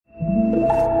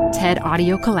TED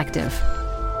Audio Collective.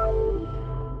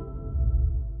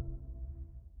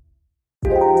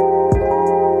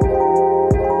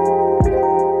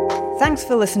 Thanks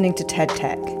for listening to TED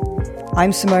Tech.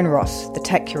 I'm Simone Ross, the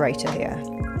tech curator here.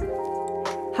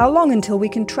 How long until we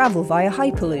can travel via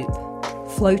hyperloop?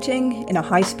 Floating in a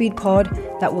high-speed pod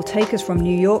that will take us from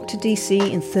New York to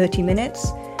DC in 30 minutes,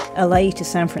 LA to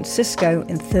San Francisco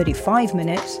in 35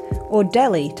 minutes, or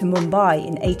Delhi to Mumbai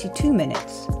in 82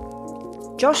 minutes.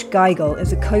 Josh Giegel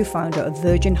is a co-founder of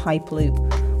Virgin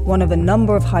Hyperloop, one of a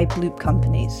number of Hyperloop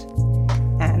companies.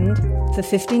 And for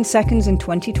 15 seconds in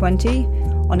 2020,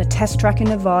 on a test track in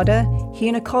Nevada, he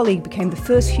and a colleague became the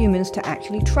first humans to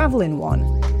actually travel in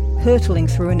one, hurtling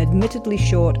through an admittedly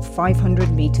short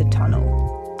 500-meter tunnel.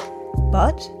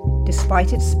 But,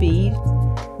 despite its speed,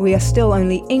 we are still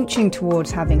only inching towards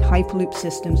having Hyperloop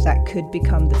systems that could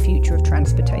become the future of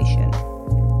transportation.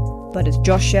 But as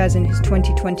Josh shares in his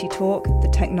 2020 talk, the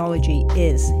technology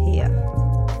is here.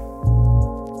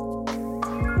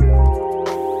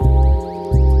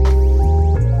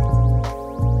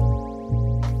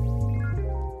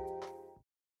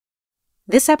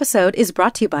 This episode is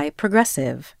brought to you by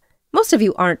Progressive. Most of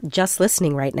you aren't just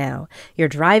listening right now. You're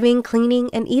driving, cleaning,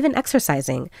 and even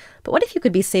exercising. But what if you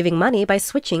could be saving money by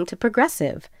switching to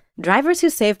Progressive? Drivers who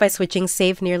save by switching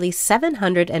save nearly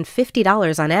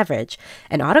 $750 on average,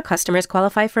 and auto customers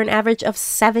qualify for an average of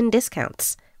 7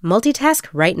 discounts. Multitask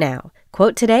right now.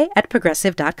 Quote today at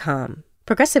Progressive.com.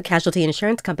 Progressive Casualty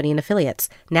Insurance Company and Affiliates.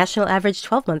 National average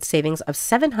 12-month savings of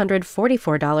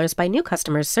 $744 by new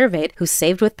customers surveyed who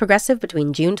saved with Progressive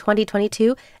between June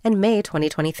 2022 and May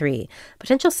 2023.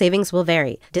 Potential savings will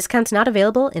vary. Discounts not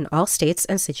available in all states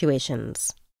and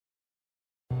situations.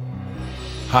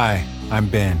 Hi, I'm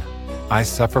Ben. I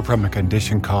suffer from a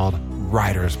condition called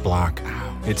writer's block.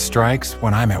 It strikes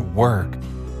when I'm at work.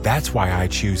 That's why I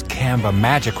choose Canva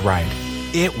Magic Write.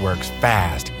 It works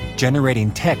fast,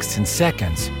 generating text in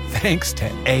seconds, thanks to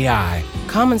AI.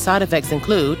 Common side effects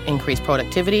include increased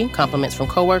productivity, compliments from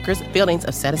coworkers, feelings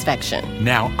of satisfaction.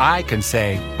 Now I can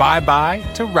say bye-bye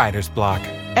to writer's block.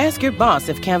 Ask your boss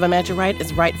if Canva Magic Write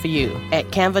is right for you at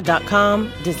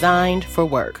canva.com, designed for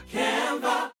work.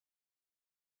 Canva.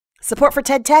 Support for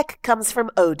TED Tech comes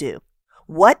from Odoo.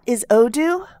 What is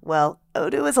Odoo? Well,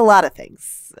 Odoo is a lot of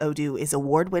things. Odoo is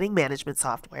award-winning management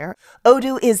software.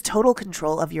 Odoo is total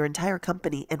control of your entire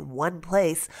company in one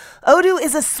place. Odoo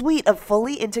is a suite of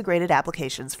fully integrated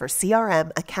applications for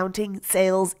CRM, accounting,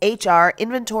 sales, HR,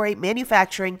 inventory,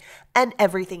 manufacturing, and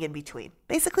everything in between.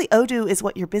 Basically, Odoo is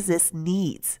what your business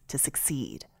needs to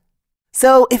succeed.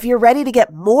 So if you're ready to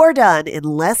get more done in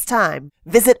less time,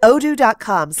 visit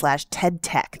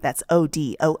odoo.com/TEDTech. That's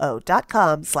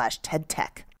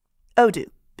odoo.com/TEDTech. Odoo,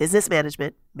 business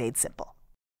management made simple.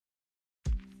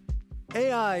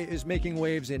 AI is making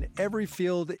waves in every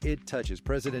field it touches.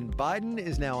 President Biden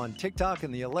is now on TikTok,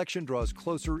 and the election draws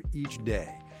closer each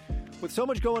day. With so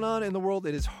much going on in the world,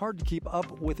 it is hard to keep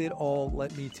up with it all,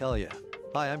 let me tell you.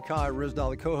 Hi, I'm Kai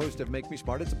Ryssdal, the co-host of Make Me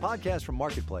Smart. It's a podcast from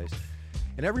Marketplace.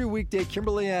 And every weekday,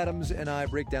 Kimberly Adams and I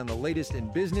break down the latest in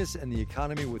business and the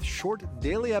economy with short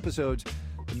daily episodes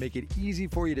to make it easy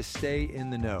for you to stay in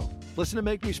the know. Listen to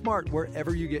Make Me Smart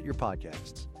wherever you get your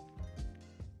podcasts.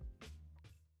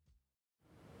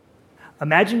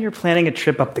 Imagine you're planning a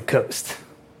trip up the coast,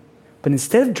 but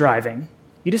instead of driving,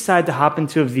 you decide to hop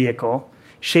into a vehicle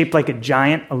shaped like a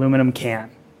giant aluminum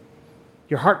can.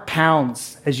 Your heart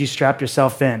pounds as you strap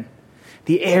yourself in.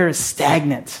 The air is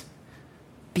stagnant.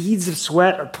 Beads of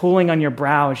sweat are pooling on your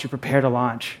brow as you prepare to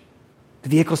launch. The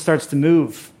vehicle starts to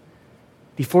move.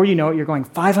 Before you know it, you're going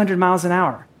 500 miles an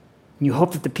hour, and you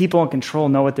hope that the people in control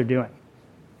know what they're doing.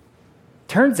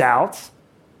 Turns out,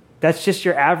 that's just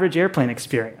your average airplane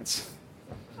experience.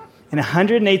 And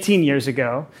 118 years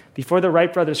ago, before the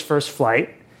Wright brothers' first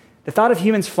flight, the thought of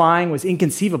humans flying was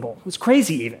inconceivable. It was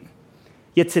crazy even.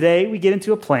 Yet today, we get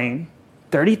into a plane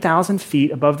 30,000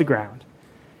 feet above the ground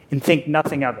and think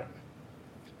nothing of it.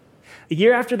 A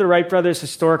year after the Wright brothers'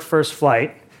 historic first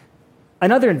flight,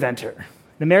 another inventor,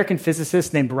 an American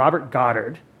physicist named Robert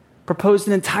Goddard, proposed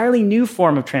an entirely new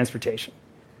form of transportation,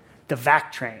 the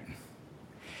vac train.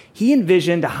 He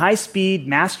envisioned a high-speed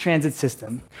mass transit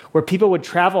system where people would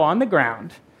travel on the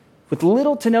ground with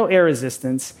little to no air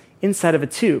resistance inside of a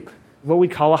tube, what we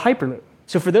call a hyperloop.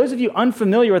 So for those of you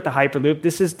unfamiliar with the hyperloop,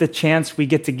 this is the chance we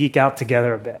get to geek out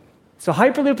together a bit. So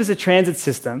hyperloop is a transit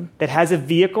system that has a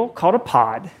vehicle called a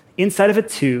pod inside of a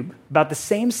tube about the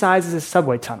same size as a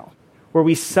subway tunnel, where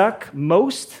we suck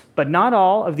most, but not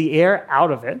all, of the air out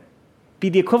of it, be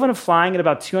the equivalent of flying at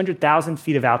about 200,000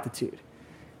 feet of altitude.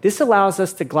 This allows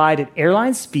us to glide at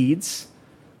airline speeds,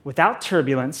 without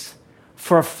turbulence,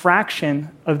 for a fraction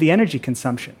of the energy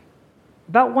consumption,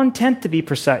 about 1/10 to be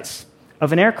precise,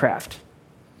 of an aircraft.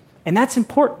 And that's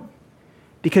important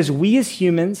because we as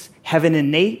humans have an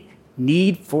innate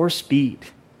need for speed.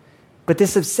 But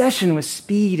this obsession with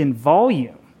speed and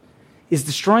volume is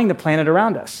destroying the planet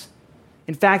around us.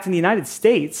 In fact, in the United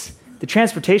States, the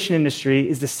transportation industry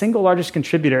is the single largest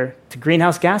contributor to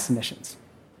greenhouse gas emissions.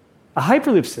 A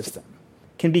hyperloop system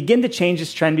can begin to change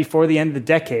this trend before the end of the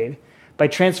decade by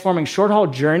transforming short-haul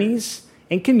journeys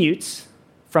and commutes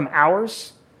from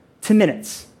hours to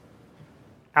minutes.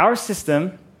 Our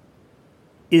system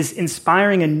is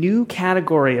inspiring a new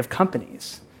category of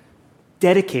companies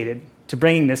dedicated to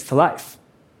bringing this to life.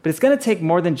 But it's going to take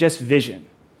more than just vision.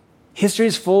 History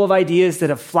is full of ideas that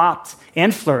have flopped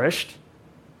and flourished,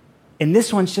 and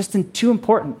this one's just too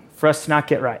important for us to not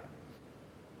get right.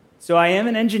 So I am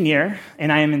an engineer,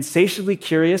 and I am insatiably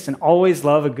curious and always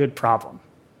love a good problem.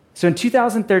 So in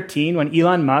 2013, when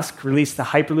Elon Musk released the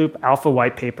Hyperloop Alpha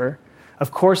white paper,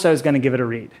 of course I was going to give it a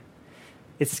read.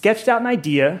 It sketched out an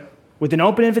idea with an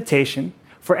open invitation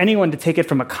for anyone to take it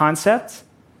from a concept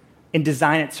and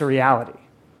design it to reality.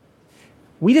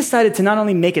 We decided to not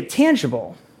only make it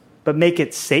tangible, but make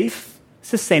it safe,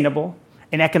 sustainable,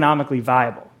 and economically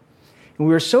viable. And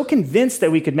we were so convinced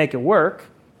that we could make it work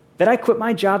that I quit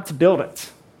my job to build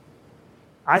it.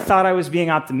 I thought I was being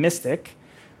optimistic.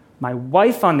 My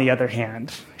wife, on the other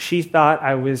hand, she thought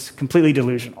I was completely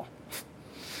delusional.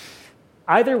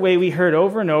 Either way, we heard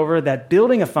over and over that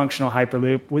building a functional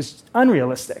Hyperloop was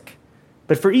unrealistic.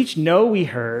 But for each no we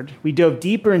heard, we dove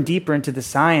deeper and deeper into the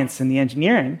science and the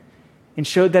engineering and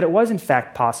showed that it was in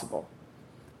fact possible.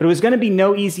 But it was going to be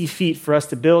no easy feat for us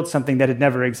to build something that had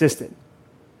never existed.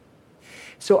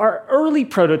 So our early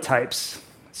prototypes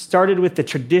started with the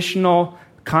traditional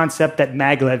concept that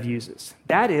maglev uses.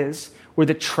 That is, where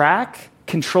the track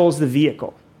controls the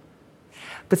vehicle.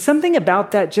 But something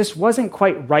about that just wasn't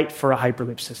quite right for a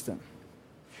Hyperloop system.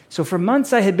 So for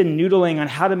months, I had been noodling on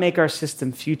how to make our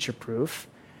system future-proof.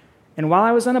 And while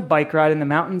I was on a bike ride in the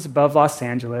mountains above Los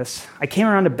Angeles, I came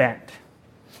around a bend.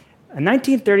 A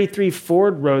 1933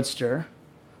 Ford Roadster,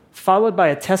 followed by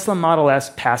a Tesla Model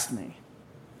S, passed me.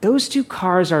 Those two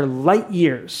cars are light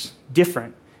years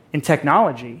different in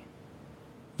technology,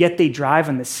 yet they drive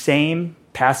on the same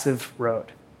passive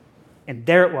road. And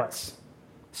there it was.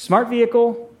 Smart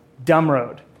vehicle, dumb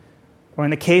road. Or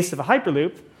in the case of a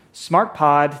Hyperloop, smart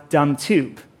pod, dumb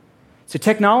tube. So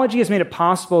technology has made it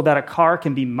possible that a car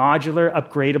can be modular,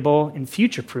 upgradable, and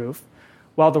future-proof,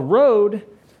 while the road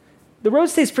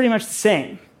stays pretty much the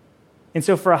same. And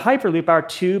so for a Hyperloop, our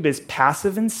tube is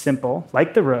passive and simple,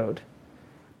 like the road,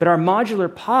 but our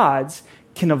modular pods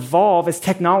can evolve as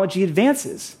technology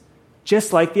advances,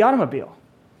 just like the automobile.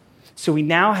 So we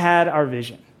now had our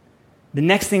vision. The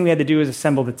next thing we had to do is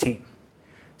assemble the team.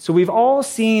 So we've all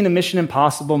seen a Mission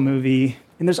Impossible movie,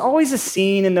 and there's always a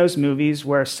scene in those movies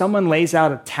where someone lays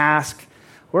out a task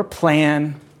or a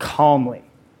plan calmly.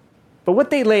 But what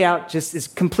they lay out just is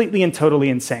completely and totally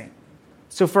insane.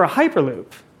 So for a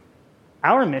Hyperloop,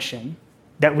 our mission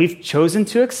that we've chosen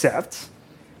to accept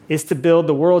is to build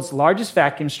the world's largest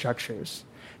vacuum structures,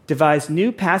 devise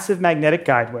new passive magnetic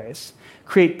guideways,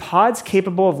 create pods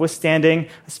capable of withstanding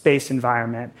a space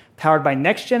environment, powered by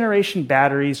next-generation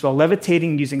batteries while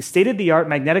levitating using state-of-the-art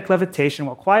magnetic levitation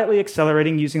while quietly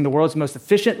accelerating using the world's most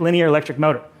efficient linear electric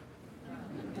motor.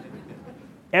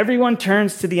 Everyone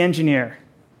turns to the engineer.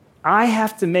 I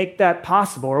have to make that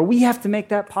possible, or we have to make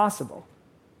that possible.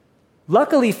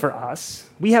 Luckily for us,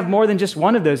 we have more than just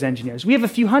one of those engineers. We have a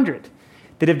few hundred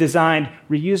that have designed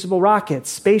reusable rockets,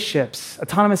 spaceships,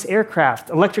 autonomous aircraft,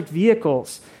 electric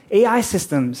vehicles, AI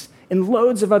systems, and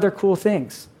loads of other cool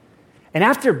things. And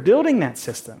after building that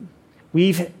system,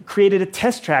 we've created a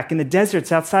test track in the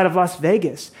deserts outside of Las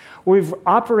Vegas, where we've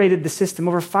operated the system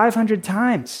over 500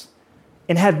 times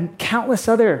and had countless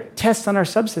other tests on our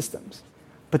subsystems.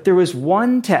 But there was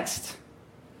one test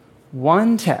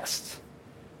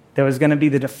that was going to be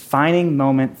the defining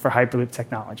moment for Hyperloop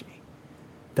technology.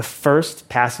 The first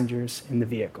passengers in the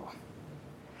vehicle.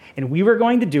 And we were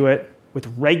going to do it with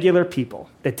regular people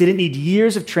that didn't need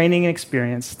years of training and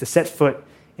experience to set foot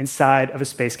inside of a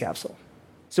space capsule.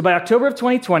 So by October of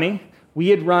 2020, we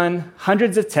had run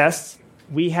hundreds of tests.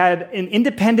 We had an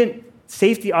independent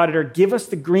safety auditor give us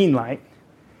the green light,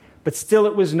 but still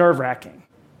it was nerve-wracking.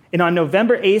 And on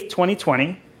November 8th,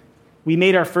 2020, we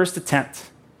made our first attempt.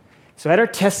 So at our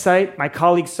test site, my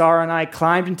colleague Sarah and I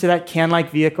climbed into that can-like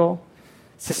vehicle,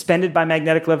 suspended by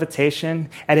magnetic levitation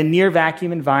at a near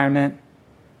vacuum environment,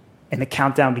 and the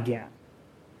countdown began.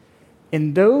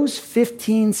 In those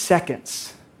 15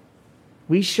 seconds,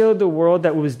 we showed the world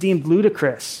that what was deemed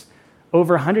ludicrous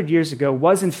over 100 years ago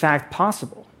was in fact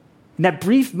possible. And that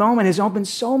brief moment has opened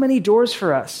so many doors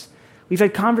for us. We've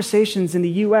had conversations in the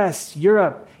US,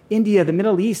 Europe, India, the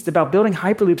Middle East about building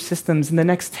hyperloop systems in the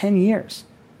next 10 years.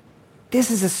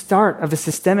 This is a start of a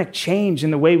systemic change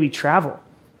in the way we travel.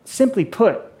 Simply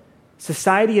put,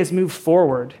 society has moved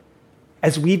forward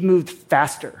as we've moved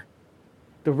faster.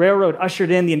 The railroad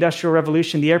ushered in the Industrial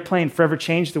Revolution. The airplane forever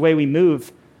changed the way we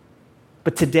move.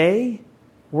 But today,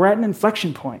 we're at an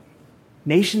inflection point.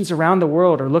 Nations around the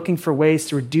world are looking for ways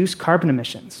to reduce carbon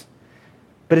emissions.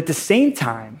 But at the same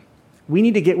time, we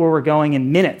need to get where we're going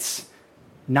in minutes,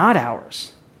 not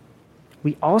hours.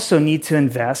 We also need to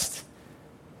invest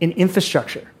in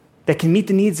infrastructure that can meet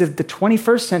the needs of the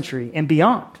 21st century and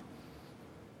beyond.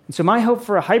 And so my hope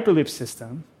for a hyperloop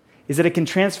system is that it can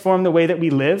transform the way that we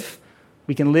live.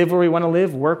 We can live where we want to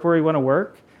live, work where we want to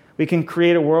work. We can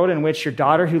create a world in which your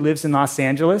daughter who lives in Los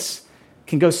Angeles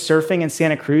can go surfing in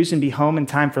Santa Cruz and be home in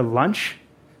time for lunch.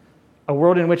 A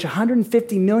world in which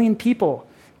 150 million people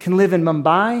can live in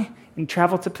Mumbai and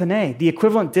travel to Pune, the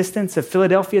equivalent distance of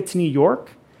Philadelphia to New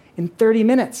York, in 30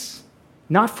 minutes,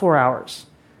 not 4 hours,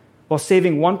 while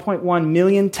saving 1.1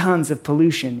 million tons of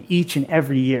pollution each and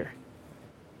every year.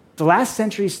 The last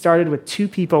century started with 2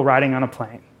 people riding on a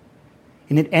plane,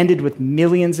 and it ended with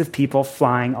millions of people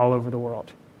flying all over the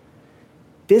world.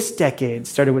 This decade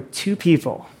started with 2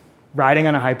 people riding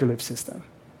on a hyperloop system,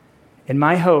 and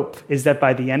my hope is that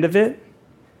by the end of it,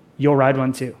 you'll ride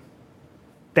one too.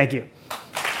 Thank you.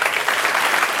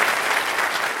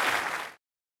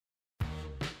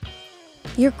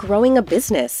 You're growing a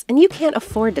business, and you can't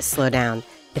afford to slow down.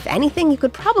 If anything, you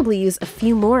could probably use a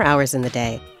few more hours in the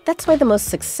day. That's why the most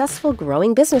successful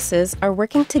growing businesses are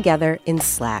working together in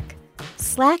Slack.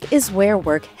 Slack is where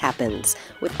work happens,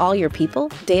 with all your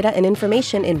people, data, and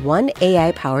information in one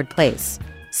AI-powered place.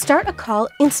 Start a call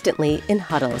instantly in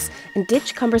huddles and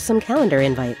ditch cumbersome calendar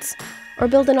invites. Or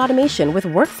build an automation with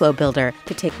Workflow Builder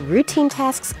to take routine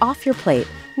tasks off your plate,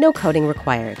 no coding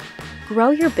required. Grow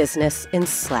your business in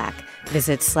Slack.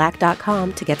 Visit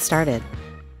slack.com to get started.